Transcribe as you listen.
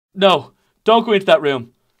No, don't go into that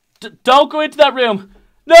room. Don't go into that room.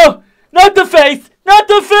 No, not the face. Not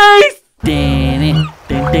the face.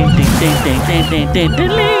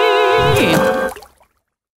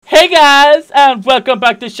 Hey guys, and welcome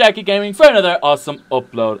back to Sharky Gaming for another awesome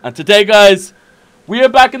upload. And today, guys, we are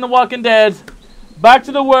back in The Walking Dead. Back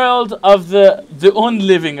to the world of the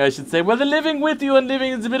unliving, I should say. Well, the living with the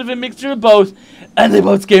unliving is a bit of a mixture of both, and they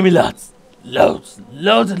both scare me lots. Loads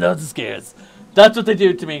and loads of scares. That's what they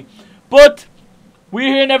do to me. But we're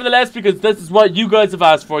here nevertheless because this is what you guys have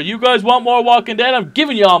asked for. You guys want more Walking Dead? I'm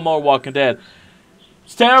giving you all more Walking Dead.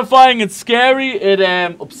 It's terrifying and scary. It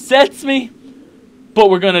upsets me, but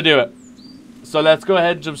we're going to do it. So let's go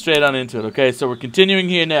ahead and jump straight on into it, okay? So we're continuing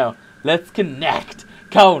here now. Let's connect.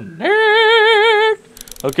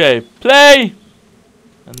 Okay, play.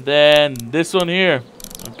 And then this one here.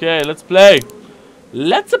 Okay, let's play.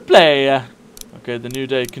 Let's play. Okay, the new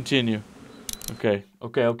day, continue. Okay. Hey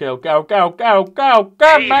there.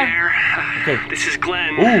 Okay. This is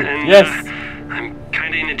Glenn. Ooh, and, yes. I'm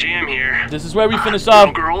kind of in a jam here. This is where we finish off.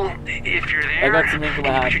 Little girl, if you're there, I got some ink in my can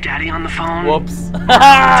you hand. put your daddy on the phone? Whoops.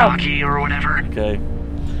 Talkie or whatever. Okay.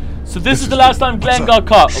 So this is the last time Glenn got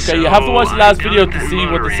caught. Okay, you have to watch the last video to see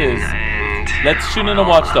what this is. Let's tune in and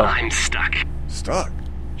watch though. I'm stuck. Stuck?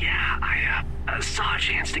 Yeah, I saw a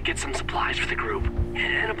chance to get some supplies for the group,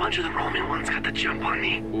 and a bunch of the Roman ones got the jump on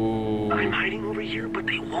me. Ooh. I'm hiding over here, but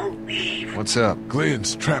they won't leave. What's up?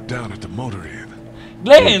 Glenn's trapped down at the motor inn.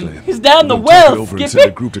 Glenn, he's down the I'm gonna take well. you over and Skip send a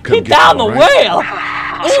it. group to come He's get down you, the all right? well.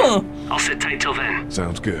 Awesome. I'll sit tight till then.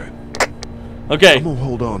 Sounds good. Okay. I'm gonna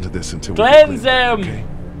hold on to this until Glenn's, we get Glenn, okay?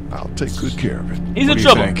 I'll take good care of it. He's What in do you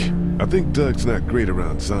trouble. think? I think Doug's not great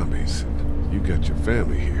around zombies. You got your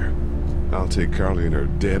family here. I'll take Carly and her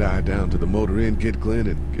dead eye down to the motor inn, get Glenn,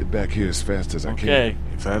 and get back here as fast as I Okay. can.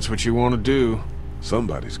 If that's what you want to do,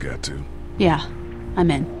 somebody's got to. Yeah, I'm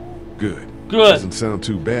in. Good. Good. Doesn't sound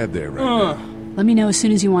too bad there right now. Let me know as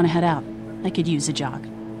soon as you want to head out. I could use a jog.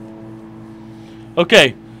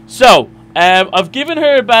 Okay. So I've given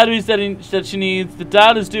her batteries that she needs. The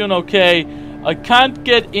dad is doing okay. I can't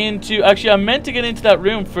get into. Actually, I meant to get into that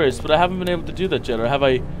room first, but I haven't been able to do that yet. Or have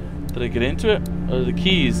I? Did I get into it? Or the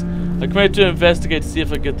keys? I come out to investigate to see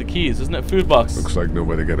if I get the keys. Isn't it food box? Looks like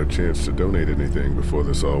nobody got a chance to donate anything before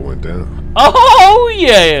this all went down. Oh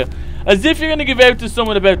yeah! As if you're gonna give out to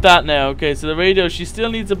someone about that now. Okay, so the radio. She still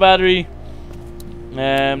needs a battery.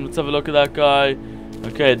 Let's have a look at that guy.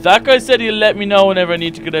 Okay, that guy said he'll let me know whenever I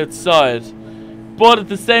need to get outside. But at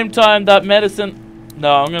the same time, that medicine.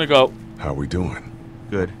 No, I'm gonna go. How we doing?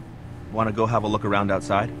 Good. Want to go have a look around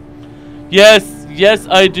outside? Yes, yes,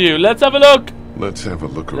 I do. Let's have a look. Let's have a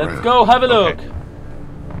look around. Let's go have a look. Okay.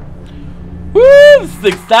 Woo! This is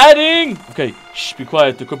exciting. Okay, shh, be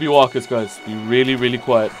quiet. There could be walkers, guys. Be really, really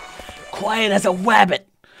quiet. Quiet as a wabbit.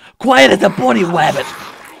 Quiet as a bunny wabbit.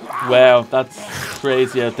 Wow, that's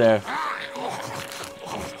crazy out there.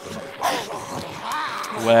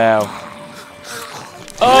 Wow.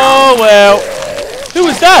 Oh, wow. Who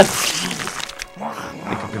was that?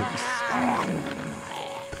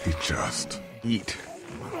 They just Eat.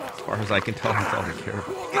 As far as I can tell, that's all they care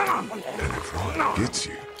about. and if one gets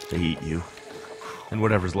you. They eat you. And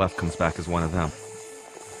whatever's left comes back as one of them.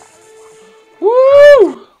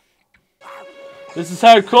 Woo! This is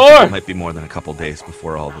hardcore. It might be more than a couple days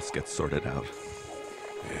before all this gets sorted out.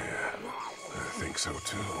 Yeah, I think so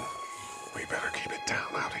too. We better keep it down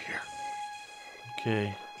out of here.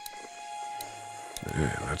 Okay.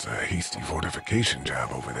 Yeah, that's a hasty fortification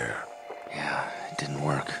job over there. Yeah, it didn't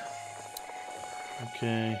work.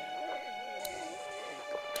 Okay.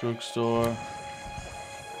 Drugstore.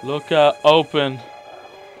 Look at open.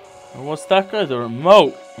 And what's that guy? The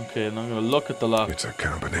remote. Okay, and I'm gonna look at the lock. It's a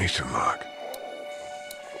combination lock.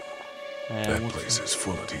 That what's place is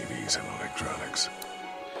full of TVs and electronics.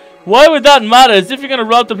 Why would that matter? As if you're gonna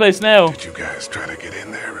rob the place now. Did you guys try to get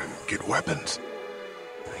in there and get weapons?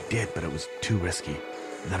 I did, but it was too risky.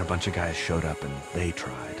 And then a bunch of guys showed up and they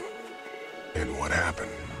tried. And what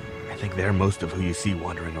happened? I think they're most of who you see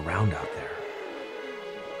wandering around out there.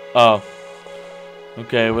 Oh.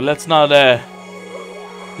 Okay, well let's not get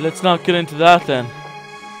into that then.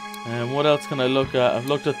 What else can I look at? I've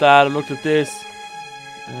looked at that, I've looked at this.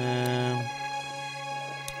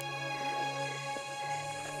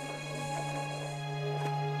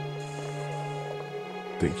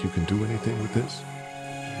 Think you can do anything with this?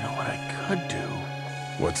 You know what I could do?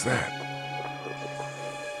 What's that?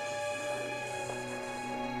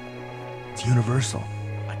 It's universal.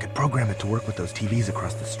 I could program it to work with those TVs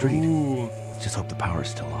across the street. Ooh. Let's just hope the power's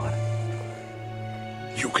still on.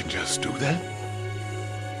 You can just do that?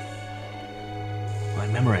 Well, I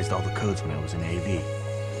memorized all the codes when I was in AV.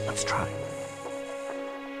 Let's try.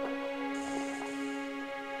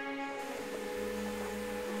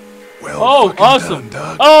 Well, Oh, fucking awesome. done,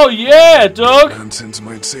 Doug. Oh, yeah, Doug. Nonsense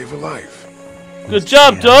might save a life. Good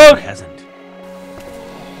job, Yeah, Doug. it hasn't.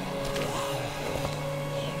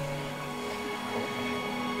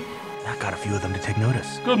 That got a few of them to take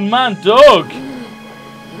notice. Good man, Doug.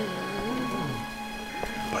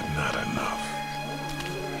 But not enough.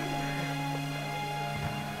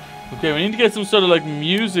 Okay, we need to get some sort of like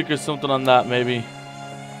music or something on that, maybe.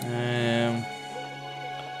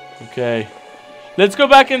 Okay. Let's go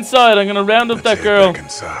back inside. I'm gonna round up Let's that head girl. back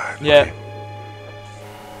inside. Yeah.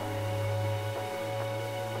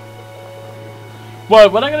 Well,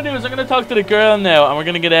 what I'm gonna do is I'm gonna talk to the girl now, and we're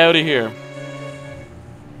gonna get out of here.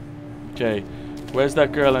 Okay. Where's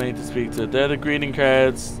that girl I need to speak to? They're the greeting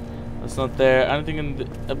cards. That's not there. Anything in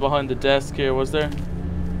the, behind the desk here? Was there?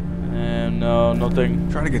 No, nothing.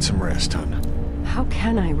 Try to get some rest, hon. How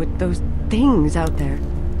can I with those things out there?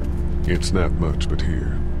 It's not much, but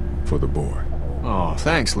here. For the boy. Oh,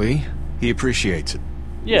 thanks, Lee. He appreciates it.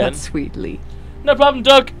 Yeah. That's sweet, Lee. No problem,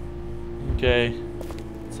 Doug. Okay.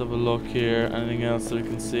 Let's have a look here. Anything else that we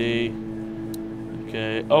can see?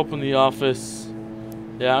 Okay. Open the office.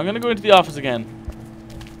 Yeah, I'm gonna go into the office again.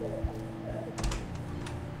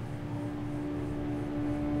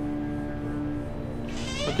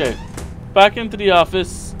 Okay. Back into the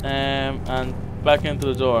office. And back into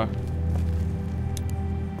the door.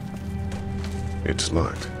 It's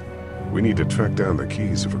locked. We need to track down the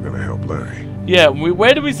keys if we're gonna help Larry. Yeah,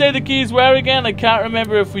 where did we say the keys were again? I can't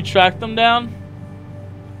remember if we tracked them down.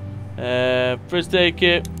 First aid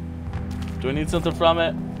kit. Do we need something from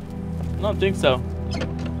it? I don't think so.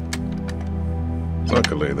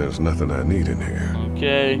 Luckily, there's nothing I need in here.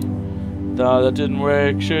 Okay. No, that didn't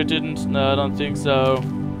work. Sure it didn't. No, I don't think so.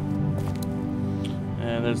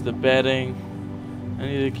 And there's the bedding.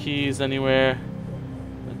 Any of the keys anywhere?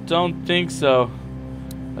 I don't think so.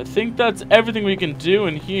 I think that's everything we can do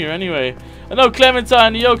in here anyway. I know,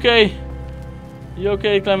 Clementine, you okay? You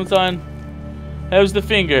okay, Clementine? How's the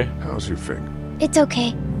finger? How's your finger? It's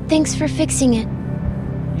okay. Thanks for fixing it.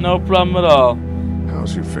 No problem at all.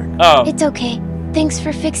 How's your finger? Oh. It's okay. Thanks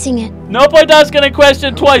for fixing it. No point asking a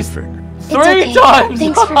question How's twice. your finger? It's 3 okay. times.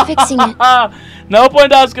 Thanks for fixing it. No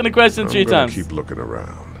point asking a question I'm 3 gonna times. keep looking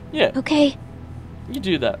around. Yeah, Okay. you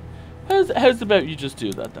do that. How's about you just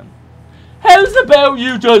do that then? How's about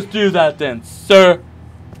you just do that then, sir?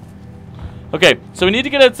 Okay, so we need to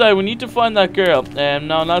get outside. We need to find that girl.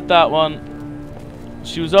 No, not that one.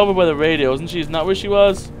 She was over by the radio, wasn't she? Isn't that where she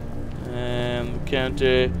was?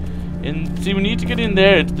 Counter. See, we need to get in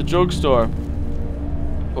there to the drugstore,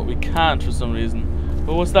 but we can't for some reason.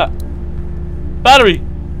 But what's that? Battery.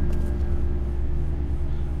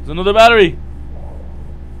 There's another battery.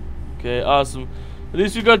 Okay, awesome. At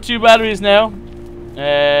least we've got 2 batteries now.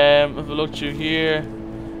 Have a look through here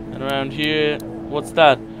and around here. What's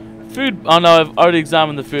that? Food. Oh no, I've already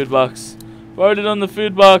examined the food box. I've already done the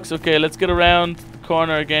food box. Okay, let's get around the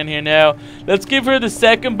corner again here now. Let's give her the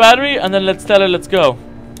second battery and then let's tell her let's go.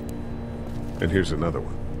 And here's another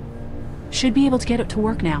one. Should be able to get it to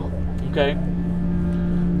work now. Okay.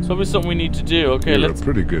 It's probably something we need to do. Okay, You're let's. a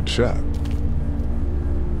pretty good shot.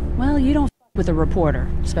 Well, you don't f with a reporter,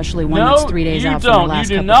 especially one No, that's 3 days you out from the don't. last You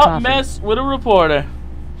do cup of not coffee. mess with a reporter.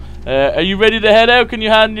 Are you ready to head out? Can you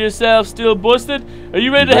hand yourself still busted? Are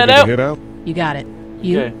you ready to head out? Head out? You got it.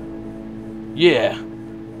 You? Okay. Yeah.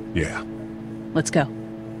 Yeah. Let's go.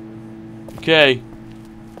 Okay.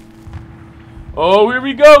 Oh, here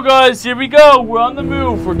we go, guys. Here we go. We're on the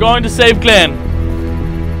move. We're going to save Glenn.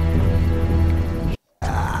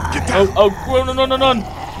 Get down. Oh,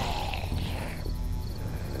 no.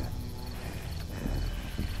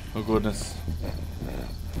 Oh, goodness.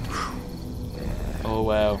 Oh,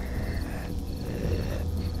 wow.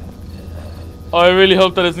 Oh, I really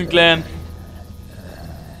hope that isn't Glenn.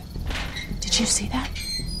 Did you see that?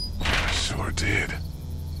 Sure did.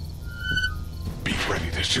 Be ready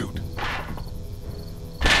to shoot.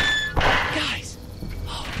 Guys!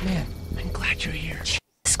 Oh, man. I'm glad you're here.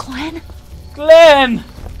 Is Glenn? Glenn!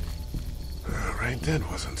 Right then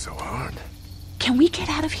wasn't so hard. Can we get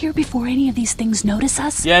out of here before any of these things notice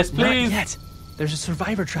us? Yes, Not please. yet. There's a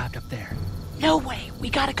survivor trapped up there. No way. We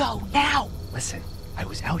gotta go now. Listen, I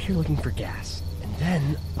was out here looking for gas, and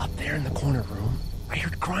then, up there in the corner room, I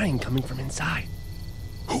heard crying coming from inside.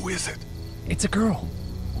 Who is it? It's a girl.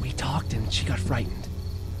 We talked and she got frightened.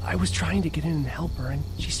 I was trying to get in and help her, and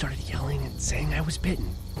she started yelling and saying I was bitten.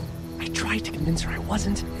 I tried to convince her I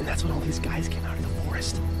wasn't, and that's when all these guys came out of the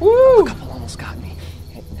forest. Woo! A couple almost got me,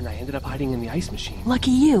 and I ended up hiding in the ice machine. Lucky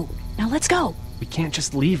you. Now let's go. We can't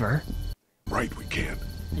just leave her. Right, we can't.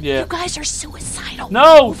 Yeah. You guys are suicidal.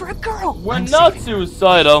 No! Over a girl. We're I'm not saving her.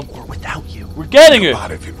 suicidal. Or without you. We're getting her.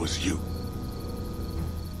 Not if it was you.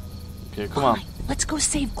 Okay, come on. Let's go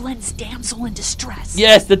save Glenn's damsel in distress.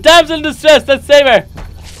 Yes, the damsel in distress. Let's save her.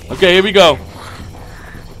 Okay, here we go.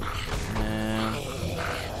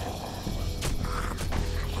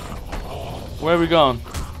 Where are we going?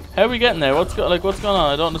 How are we getting there? What's going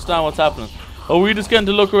on? I don't understand what's happening. Oh, we're just getting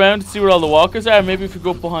to look around to see where all the walkers are. Maybe if we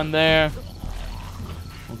go up behind there.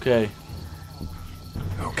 Okay.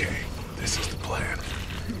 Okay, this is the plan.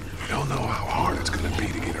 We don't know how hard it's gonna be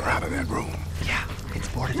to get her out of that room. Yeah, it's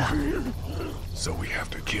boarded up. So we have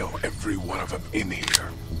to kill every one of them in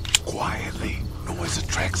here. Quietly. Noise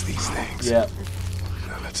attracts these things. Yeah.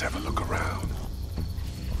 Now let's have a look around.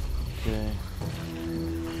 Okay.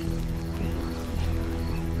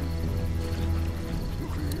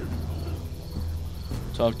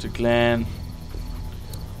 Talk to Glenn.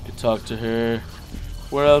 Could talk to her.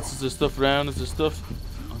 Where else is there stuff around? Is there stuff?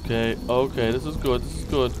 Okay, okay, this is good. This is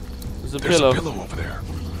good. There's a pillow. There's a pillow over there.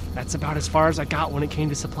 That's about as far as I got when it came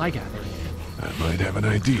to supply gathering. I might have an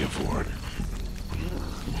idea for it.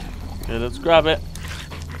 Okay, let's grab it.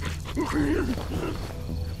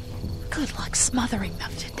 Good luck smothering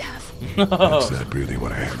them to death. That's not really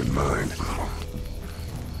what I have in mind.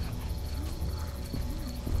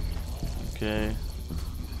 Okay.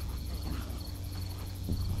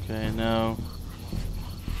 Okay, now.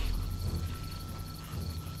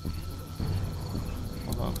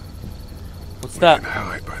 Hold on. What's We that? can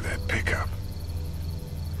hide by that pickup.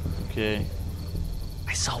 Okay.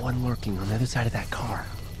 I saw one lurking on the other side of that car.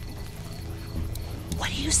 What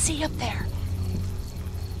do you see up there?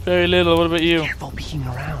 Very little. What about you? Careful peeking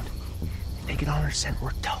around. If they get on her scent,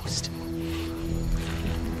 we're toast.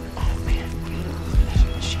 Oh man,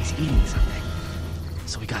 she's eating something.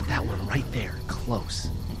 So we got that one right there, close.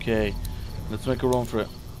 Okay. Let's make a run for it.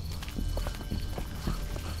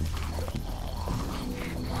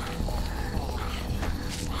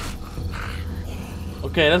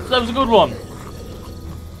 Okay, that was a good one.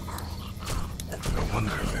 I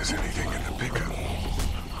wonder if there's anything in the pickup.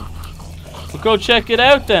 We'll go check it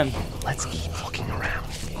out then. Let's keep looking around.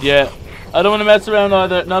 Yeah. I don't want to mess around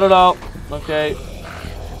either. Not at all. Okay.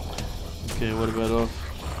 Okay, what about us?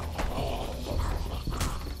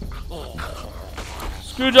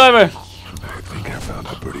 Screwdriver. I think I found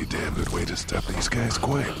a pretty damn good way to stop these guys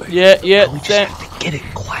quietly. Yeah, yeah. We just have to get it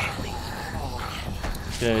quietly.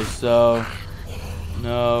 Okay, so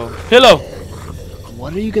no pillow.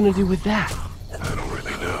 What are you gonna do with that? I don't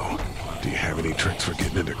really know. Do you have any tricks for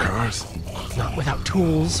getting into cars? Not without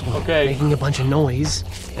tools, or Okay. making a bunch of noise,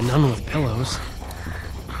 and none with pillows.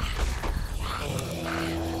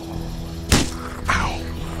 Ow!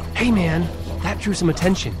 Hey man, that drew some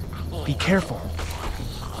attention. Be careful.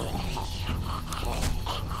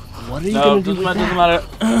 What are you No, gonna do doesn't with matter.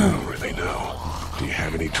 that? Doesn't matter. I don't really know. Do you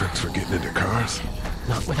have any tricks for getting into cars?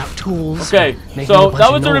 Not without tools. Okay, or making so a bunch that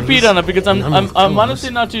of was a repeat noise, on it because and none with I'm pillows. honestly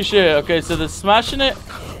not too sure. Okay, so the smashing it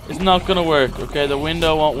is not gonna work. Okay, the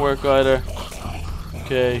window won't work either.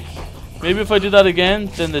 Okay, maybe if I do that again,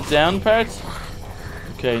 then the down part.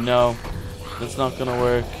 Okay, no, that's not gonna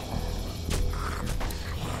work.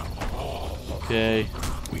 Okay,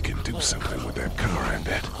 We can do something with that car, I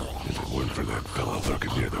bet. If it weren't for that fellow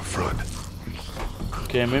lurking near the front.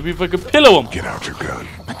 okay, maybe if I could pillow him. Get out your gun.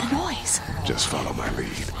 But the noise. Just follow my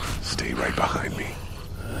lead. Stay right behind me.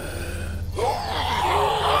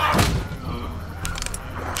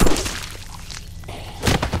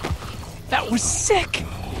 That was sick!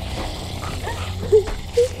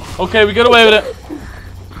 Okay, we got away with it.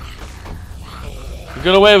 We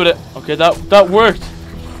got away with it. Okay, that worked.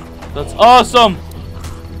 That's awesome.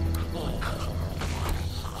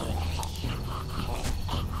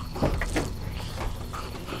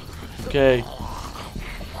 Okay.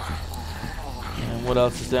 And what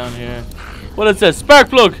else is down here? What it says? Spark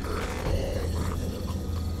plug.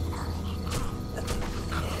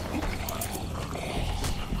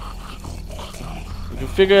 We can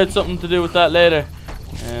figure out something to do with that later.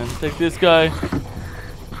 And take this guy.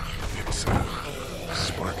 It's a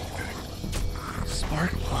sparky thing.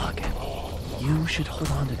 Spark plug. You should hold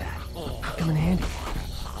on to that. Could come in handy.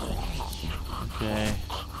 Okay.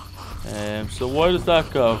 So where does that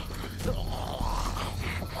go?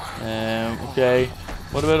 Okay.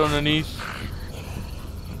 What about underneath?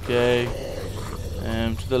 Okay.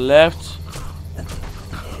 To the left.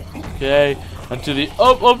 Okay. And to the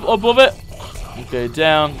up above it. Okay,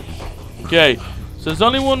 down. Okay. So there's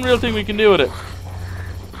only one real thing we can do with it.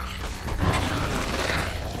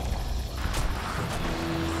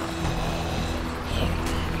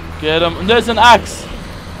 Get him. And there's an axe.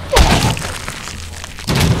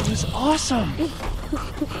 is awesome.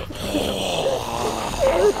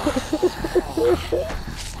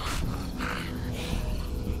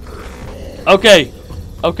 Okay.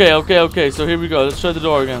 Okay. So here we go. Let's try the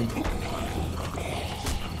door again.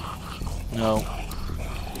 No.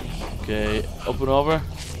 Okay. Open over.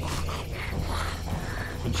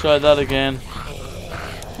 And try that again.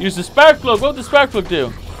 Use the spark plug. What would the spark plug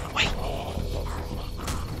do? Wait.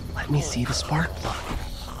 Let me see the spark plug.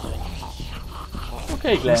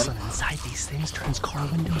 Okay, Glenn. Porcelain inside these things turns car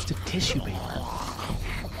windows to tissue paper.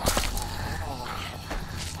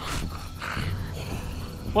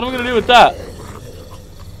 What am I gonna do with that?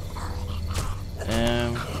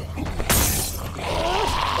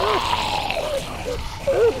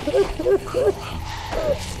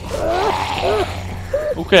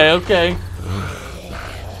 Okay.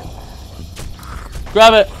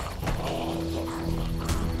 Grab it.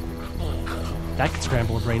 That could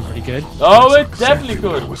scramble a brain pretty good. Oh, it That's definitely exactly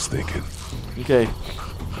what could. I was thinking. Okay.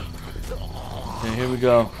 Okay, here we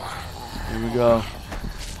go.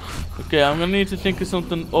 Okay, I'm gonna need to think of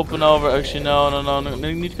something up and over. Actually, no. I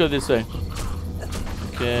need to go this way.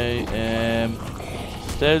 Okay,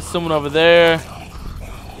 there's someone over there.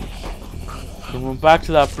 Then we're back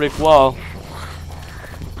to that brick wall.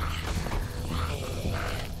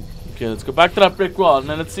 Okay, let's go back to that brick wall, and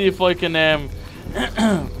then let's see if I can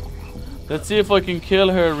let's see if I can kill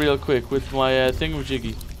her real quick with my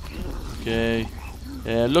thingamajiggy. Okay.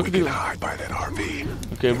 Look at We the. can hide by that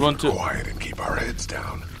RV. Okay, run to. Quiet and keep our heads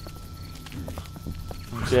down.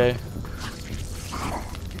 Okay.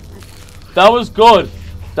 That was good.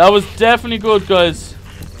 That was definitely good, guys.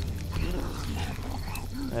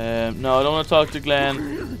 No, I don't want to talk to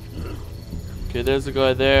Glenn. Okay, there's the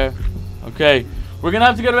guy there. Okay, we're gonna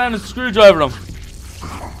have to get around and screwdriver him.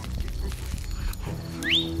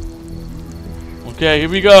 Okay, here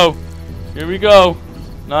we go.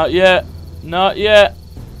 Not yet.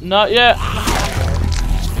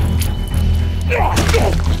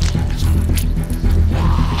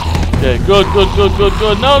 Okay, good.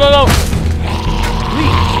 No.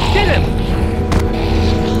 Lee, get him!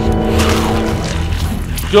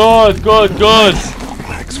 Good.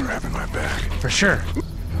 Thanks for having my back. For sure.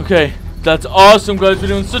 Okay, that's awesome, guys. We're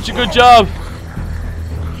doing such a good job.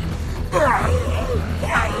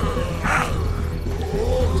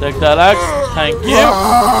 Take that axe. Thank you.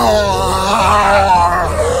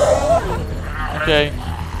 Okay,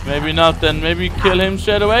 maybe not then. Maybe kill him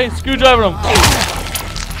straight away. Screwdriver him.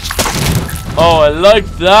 Oh, I like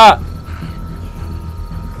that.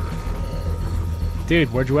 Dude,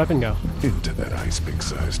 where'd your weapon go? Into that ice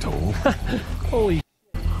pick-sized hole. Holy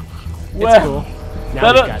Well, it's cool.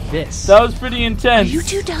 Now we got this. That was pretty intense. Are you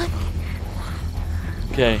two done?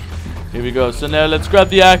 Okay, here we go. So now let's grab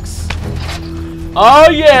the axe. Oh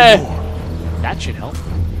yeah! That should help.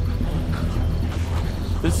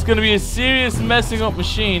 This is gonna be a serious messing up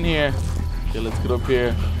machine here. Okay, let's get up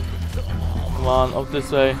here. Come on, up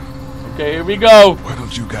this way. Okay, here we go. Why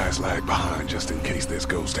don't you guys lag behind just in case this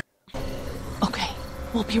goes down? Okay,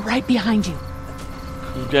 we'll be right behind you.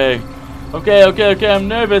 Okay, I'm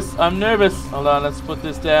nervous. Hold on, let's put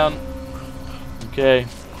this down. Okay,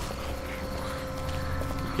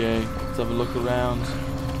 let's have a look around.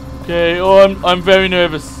 Okay, oh, I'm very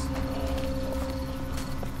nervous.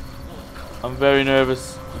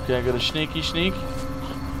 Okay, I got a sneak. Sneak,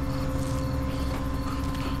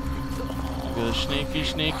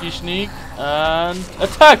 and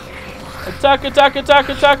attack!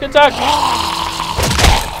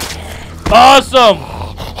 Awesome!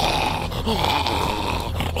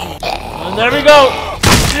 And there we go!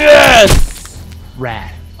 Yes!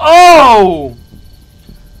 Rad. Oh!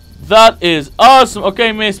 That is awesome!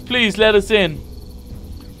 Okay, miss, please let us in.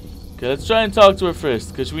 Okay, let's try and talk to her first,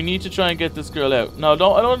 because we need to try and get this girl out. No, I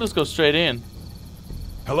don't want to just go straight in.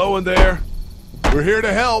 Hello in there. We're here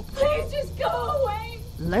to help. Please just go away.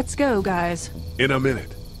 Let's go, guys. In a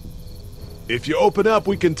minute. If you open up,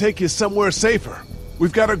 we can take you somewhere safer.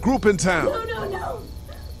 We've got a group in town. No.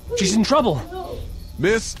 She's in trouble.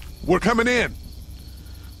 Miss, we're coming in.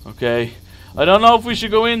 Okay. I don't know if we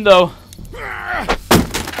should go in, though.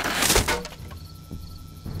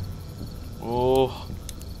 Oh.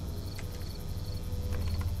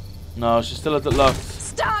 No, she's still at the lock.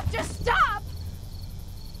 Stop! Just stop!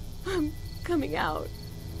 I'm coming out.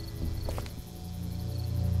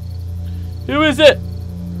 Who is it?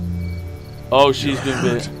 Oh, she's been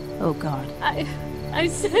bit. Oh, God. I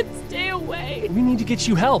said stay away. We need to get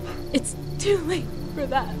you help. It's too late for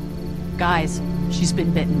that. Guys, she's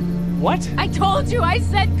been bitten. What? I told you, I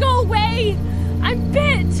said go away! I'm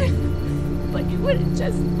bit! but you wouldn't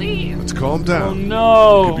just leave. Let's calm down. Oh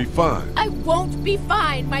no. You'll be fine. I won't be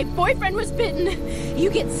fine. My boyfriend was bitten. You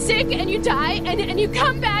get sick and you die, and you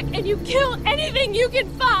come back and you kill anything you can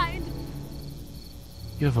find.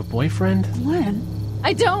 You have a boyfriend? Glenn?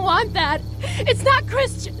 I don't want that. It's not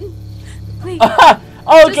Christian. Please.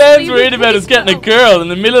 All Just Glenn's leave me, worried about is please getting a don't. girl in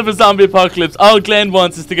the middle of a zombie apocalypse. All Glenn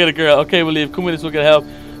wants is to get a girl. Okay, we'll leave. Come with us, we'll get help.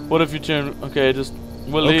 What if you turn... Okay,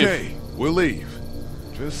 we'll leave. Okay, we'll leave.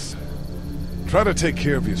 Just try to take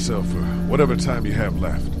care of yourself for whatever time you have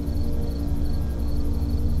left.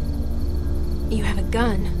 You have a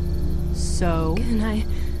gun. So, Can I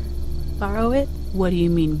borrow it? what do you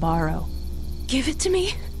mean borrow? Give it to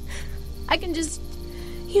me. I can just,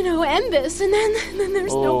 end this, and then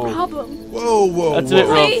there's no Oh. problem. Whoa, whoa, That's a bit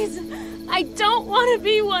whoa. rough. Please, I don't want to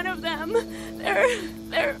be one of them.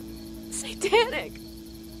 They're satanic.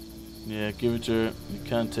 Yeah, give it to her. You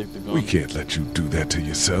can't take the gun. We can't let you do that to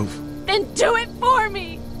yourself. Then do it for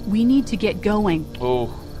me. We need to get going.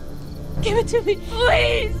 Oh. Give it to me,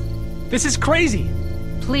 please. This is crazy!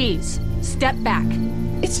 Please, step back.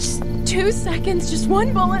 It's just 2 seconds, just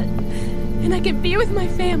one bullet, and I can be with my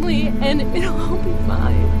family, and it'll all be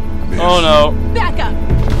fine. Miss. Oh no. Back up,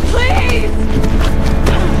 please.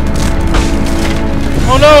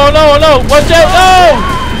 Oh no, oh no, oh no! Watch out! No!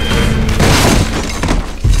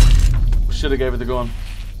 Should have gave it the gun.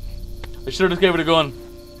 I should have just gave it a gun.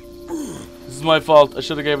 This is my fault. I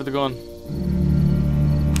should have gave it the gun.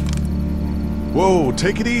 Whoa,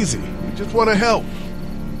 take it easy. We just want to help.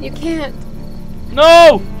 You can't.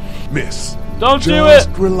 No! Miss, Don't do just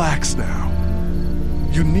it! relax now.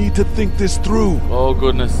 You need to think this through. Oh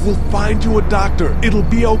goodness. We'll find you a doctor. It'll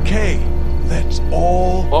be okay. Let's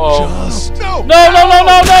all Uh-oh. just... No! No, no, no,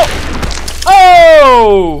 no, no!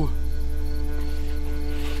 Oh!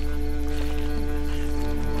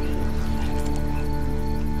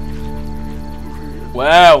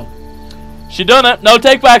 Wow. She done it. No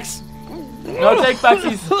take-backs. No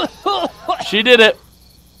take-backsies. She did it.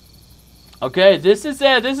 Okay, this has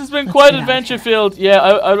been quite adventure-filled. Yeah,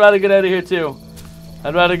 I'd rather get out of here too.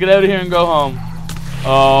 I'd rather get out of here and go home. Oh,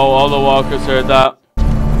 all the walkers heard that.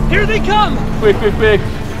 Here they come! Quick, quick, quick. We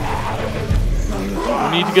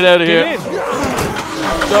need to get out of here. Get in!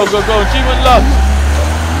 Go, go, go. Achievement locked.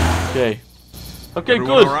 Okay. Okay,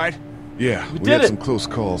 Everyone good. all right? Yeah, we did had it. some close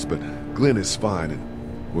calls, but Glenn is fine, and,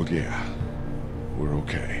 well, yeah, we're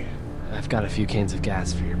okay. I've got a few cans of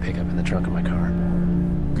gas for your pickup in the trunk of my car.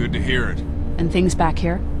 Good to hear it. And things back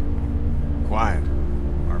here? Quiet.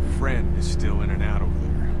 Our friend is still in and out over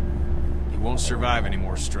there. He won't survive any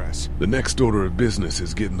more stress. The next order of business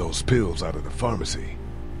is getting those pills out of the pharmacy.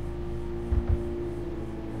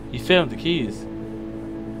 You found the keys.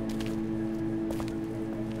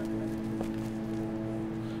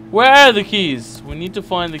 Where are the keys? We need to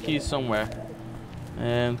find the keys somewhere.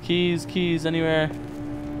 Keys anywhere.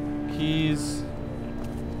 Keys.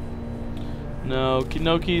 No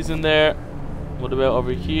keys in there. What about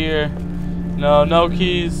over here? No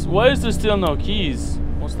keys. Why is there still no keys?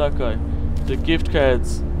 What's that guy? The gift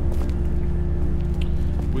cards.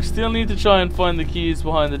 We still need to try and find the keys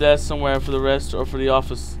behind the desk somewhere for the rest or for the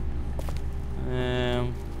office.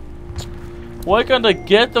 Why can't I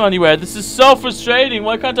get them anywhere? This is so frustrating.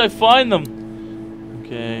 Why can't I find them?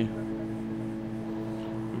 Okay.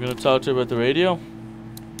 We're gonna talk to her about the radio.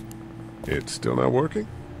 It's still not working?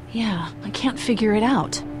 Yeah, I can't figure it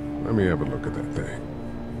out. Let me have a look at that thing.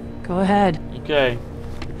 Go ahead. Okay.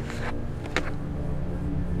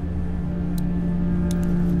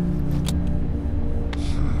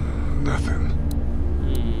 Nothing.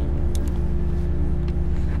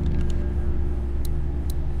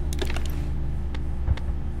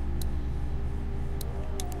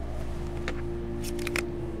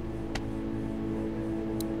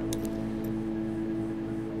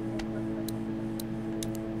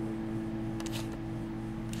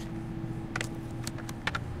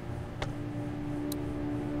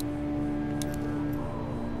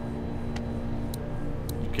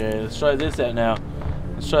 Okay, let's try this out now.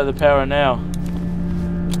 Let's try the power now.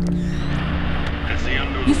 As the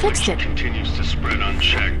unknown You fixed affliction it. continues to spread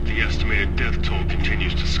unchecked, the estimated death toll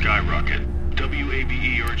continues to skyrocket.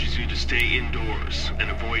 WABE urges you to stay indoors and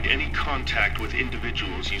avoid any contact with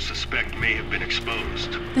individuals you suspect may have been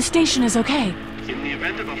exposed. The station is okay. In the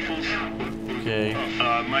event of a full... Okay.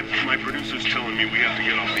 My producer's telling me we have to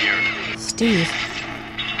get off the air. Steve.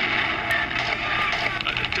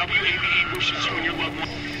 WABE wishes you and your loved one...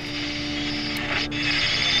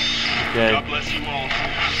 Okay. God bless you all.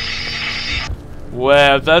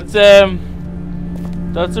 Wow, that's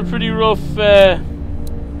a pretty rough.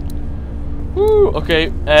 Woo. Okay.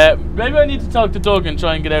 Maybe I need to talk to Doug and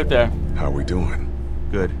try and get out there. How we doing?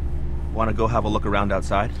 Good. Want to go have a look around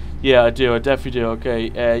outside? Yeah, I do. I definitely do.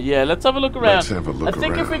 Okay. Yeah, let's have a look around. Let's have a look I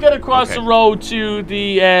think around. if we get across the road to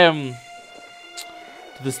the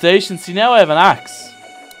station, see now I have an axe.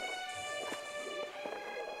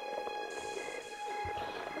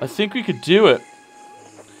 I think we could do it.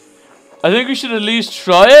 I think we should at least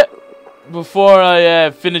try it before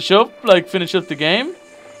I finish up the game.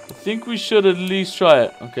 I think we should at least try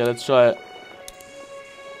it. Okay, let's try it.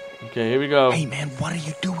 Okay, here we go. Hey man, what are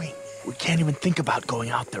you doing? We can't even think about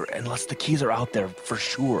going out there unless the keys are out there for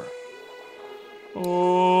sure.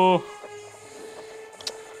 Oh,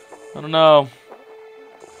 I don't know.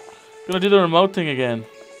 Gonna do the remote thing again.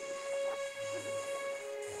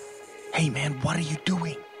 Hey man, what are you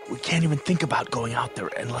doing? We can't even think about going out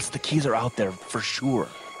there unless the keys are out there for sure.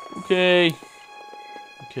 Okay.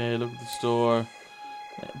 Okay, look at the store.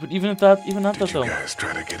 But even at that though. You guys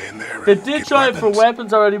try to get in there? They did try it for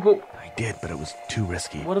weapons already, but I did, but it was too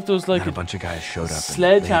risky. what if there was like a bunch of guys showed up?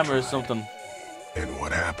 Sledgehammer or something? And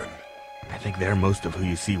what happened? I think they're most of who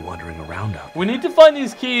you see wandering around out there. We need to find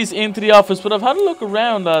these keys into the office, but I've had a look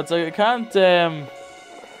around, lads. I can't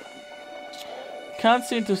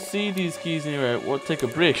seem to see these keys anywhere. What? Take a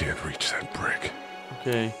brick. Can't reach that brick.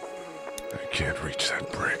 Okay. I can't reach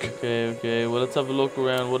that brick. Okay. Okay. Well, let's have a look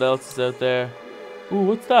around. What else is out there? Ooh,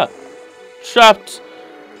 what's that? Trapped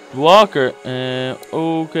walker.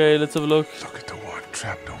 Okay. Let's have a look. Look at the one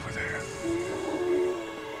trapped over there.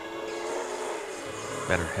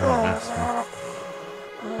 Better handle this, huh?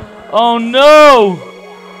 Oh no!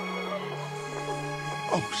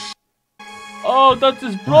 Oh, Oh, that's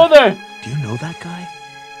his brother. Do you know that guy?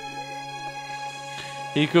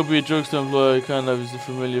 He could be a drugstore employee. Kind of is a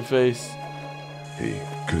familiar face. He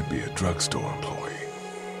could be a drugstore employee.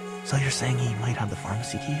 So you're saying he might have the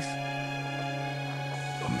pharmacy keys?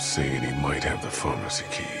 I'm saying he might have the pharmacy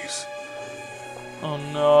keys. Oh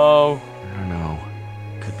no. I don't know.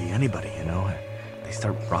 Could be anybody, you know. They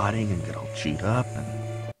start rotting and get all chewed up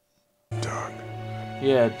and... Doug.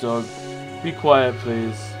 Yeah, Doug. Be quiet,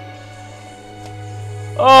 please.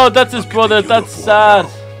 Oh, that's his brother. That's sad.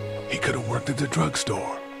 He could have worked at the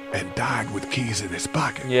drugstore and died with keys in his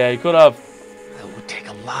pocket. Yeah, he could have. It would take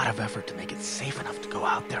a lot of effort to make it safe enough to go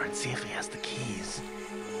out there and see if he has the keys.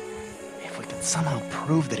 If we could somehow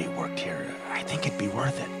prove that he worked here, I think it'd be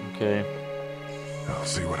worth it. Okay. I'll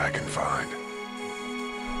see what I can find.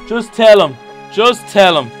 Just tell him. Just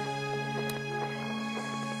tell him.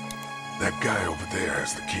 That guy over there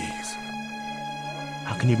has the keys.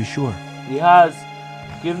 How can you be sure? He has.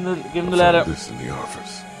 Give him the letter. This in the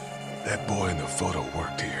office. That boy in the photo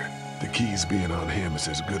worked here. The keys being on him is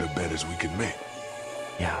as good a bet as we can make.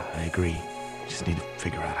 Yeah, I agree. Just need to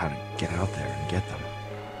figure out how to get out there and get them.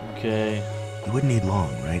 Okay. You wouldn't need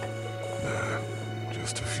long, right? Nah,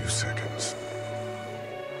 just a few seconds.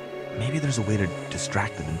 Maybe there's a way to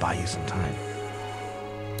distract them and buy you some time.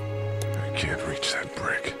 I can't reach that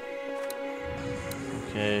brick.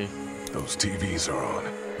 Okay. Those TVs are on,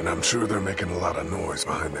 and I'm sure they're making a lot of noise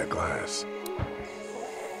behind that glass.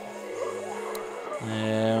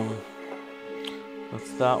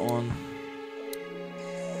 What's that one?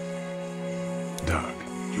 Doug,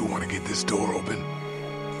 you want to get this door open?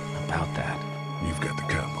 About that. You've got the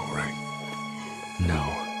combo, right? No.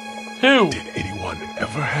 Who? Did anyone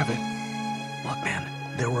ever have it? Look, man,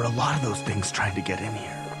 there were a lot of those things trying to get in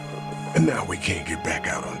here. And now we can't get back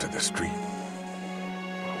out onto the street.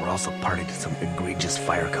 We're also party to some egregious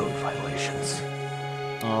fire code violations.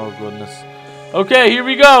 Oh, goodness. Okay, here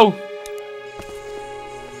we go.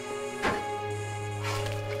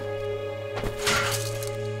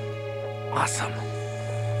 Awesome.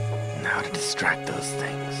 Now to distract those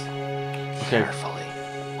things. Okay. Carefully.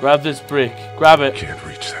 Grab this brick. Grab it. Can't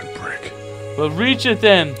reach that brick. Well, reach it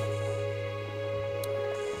then.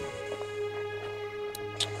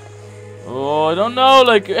 Oh, I don't know.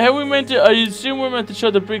 Like, how we meant to... I assume we're meant to show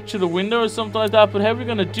the brick to the window or something like that. But how are we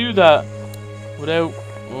going to do that without...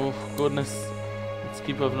 Oh, goodness. Let's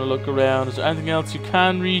keep having a look around. Is there anything else you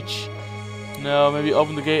can reach? No, maybe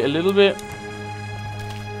open the gate a little bit.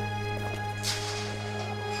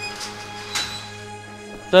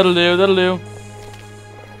 That'll do, that'll do.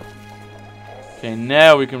 Okay,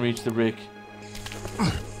 now we can reach the brick.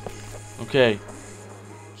 Okay.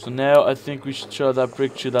 So now I think we should throw that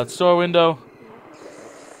brick through that store window.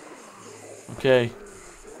 Okay.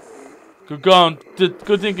 Good going.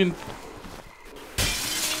 Good thinking.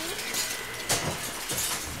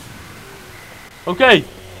 Okay.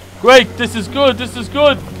 Great. This is good. This is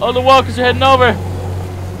good. All the walkers are heading over.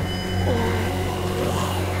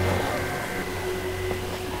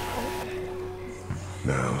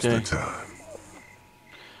 Now's the time.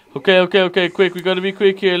 Okay, quick. We gotta be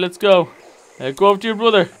quick here. Let's go. Go over to your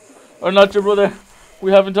brother. Or not your brother.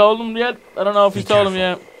 We haven't told him yet. I don't know if he's told him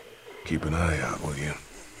yet. Keep an eye out, will you?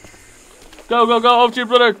 Go over to your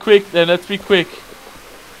brother. Quick then, let's be quick.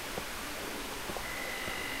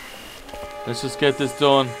 Let's just get this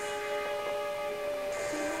done.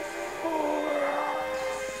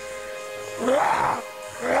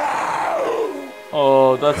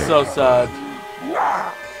 Oh, that's so sad.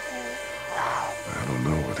 I don't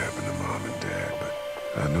know what happened to Mom and Dad, but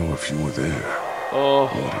I know if you were there, you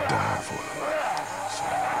would have died for them. So,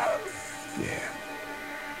 yeah.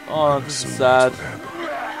 Oh, this is sad.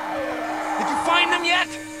 Did you find them yet?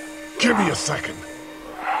 Give me a second.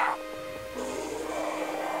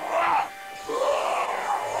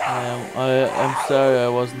 I'm sorry I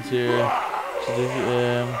wasn't here.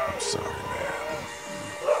 I'm sorry, man.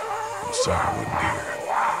 I'm sorry I wasn't here.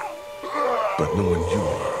 But knowing you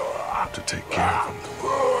were to take care of them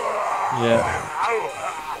tomorrow, that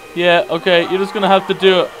helped. Yeah, okay, you're just gonna have to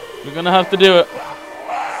do it. You're gonna have to do it.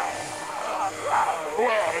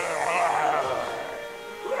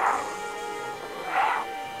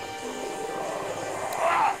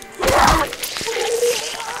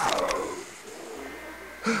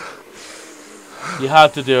 You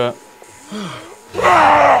had to do it.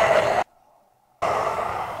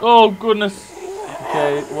 Oh goodness.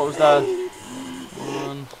 Okay, what was that?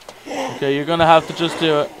 Okay, you're gonna have to just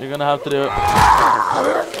do it. You're gonna have to do it.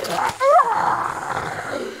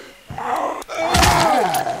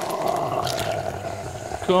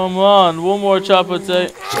 Come on, one more chop, I'd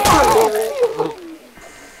say.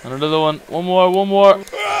 And another one. One more.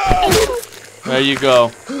 There you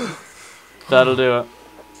go. That'll do it.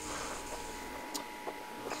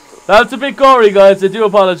 That's a bit gory, guys. I do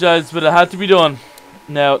apologize, but it had to be done.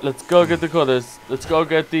 Now, let's go get the cutters. Let's go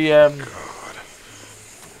get the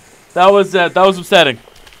That was upsetting.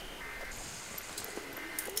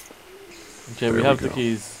 Okay, we have the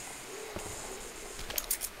keys.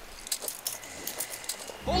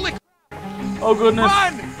 Holy oh goodness.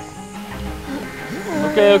 Run!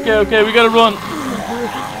 Okay, we gotta run.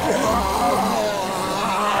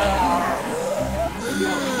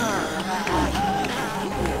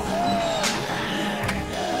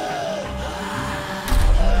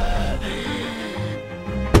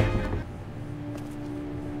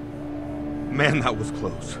 Man, that was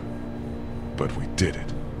close. But we did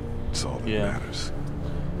it. It's all that matters.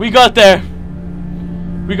 We got there.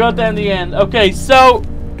 We got there in the end. Okay, so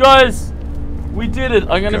guys, we did it.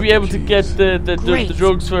 I'm gonna be able to get the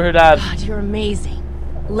drugs for her dad. God, you're amazing.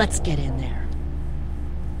 Let's get in there.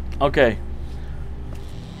 Okay.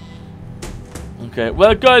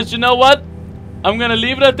 Well, guys, you know what? I'm gonna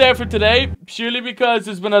leave it out there for today, purely because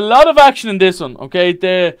there's been a lot of action in this one. Okay,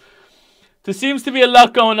 there seems to be a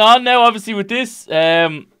lot going on now. Obviously, with this,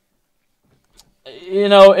 you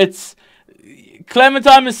know, it's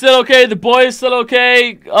Clementine is still okay. The boy is still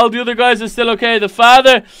okay. All the other guys are still okay. The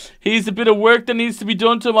father, he's a bit of work that needs to be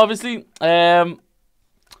done to him. Obviously, not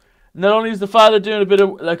only is the father doing a bit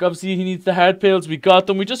of, like, obviously he needs the heart pills. We got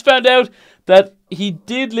them. We just found out that he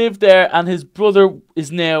did live there, and his brother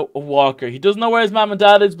is now a walker. He doesn't know where his mom and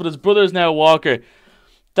dad is, but his brother is now a walker.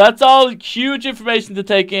 That's all huge information to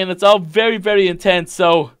take in. It's all very, very intense.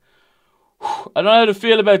 So I don't know how to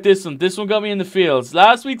feel about this one. This one got me in the feels.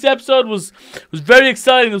 Last week's episode was very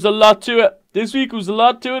exciting. There was a lot to it. This week was a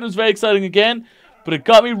lot to it. It was very exciting again, but it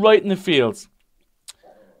got me right in the feels.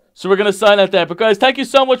 So we're going to sign out there. But guys, thank you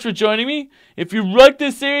so much for joining me. If you like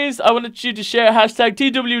this series, I wanted you to share hashtag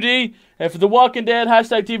TWD. For The Walking Dead,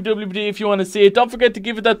 hashtag TWD if you want to see it. Don't forget to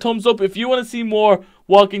give it that thumbs up if you want to see more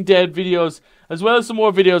Walking Dead videos, as well as some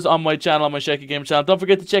more videos on my channel, on my Sharky Game channel. Don't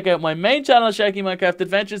forget to check out my main channel, Sharky Minecraft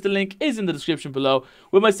Adventures. The link is in the description below.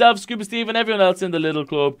 With myself, Scuba Steve, and everyone else in the little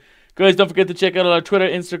club. Guys, don't forget to check out our Twitter,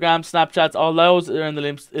 Instagram, Snapchats. All those are in the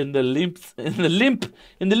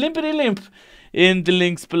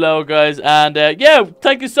links below, guys. And yeah,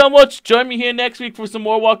 thank you so much. Join me here next week for some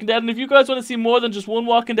more Walking Dead. And if you guys want to see more than just one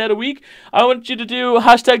Walking Dead a week, I want you to do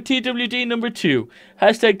hashtag TWD number 2.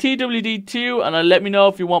 Hashtag TWD2. And let me know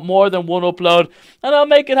if you want more than one upload, and I'll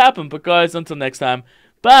make it happen. But guys, until next time,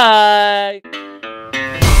 bye.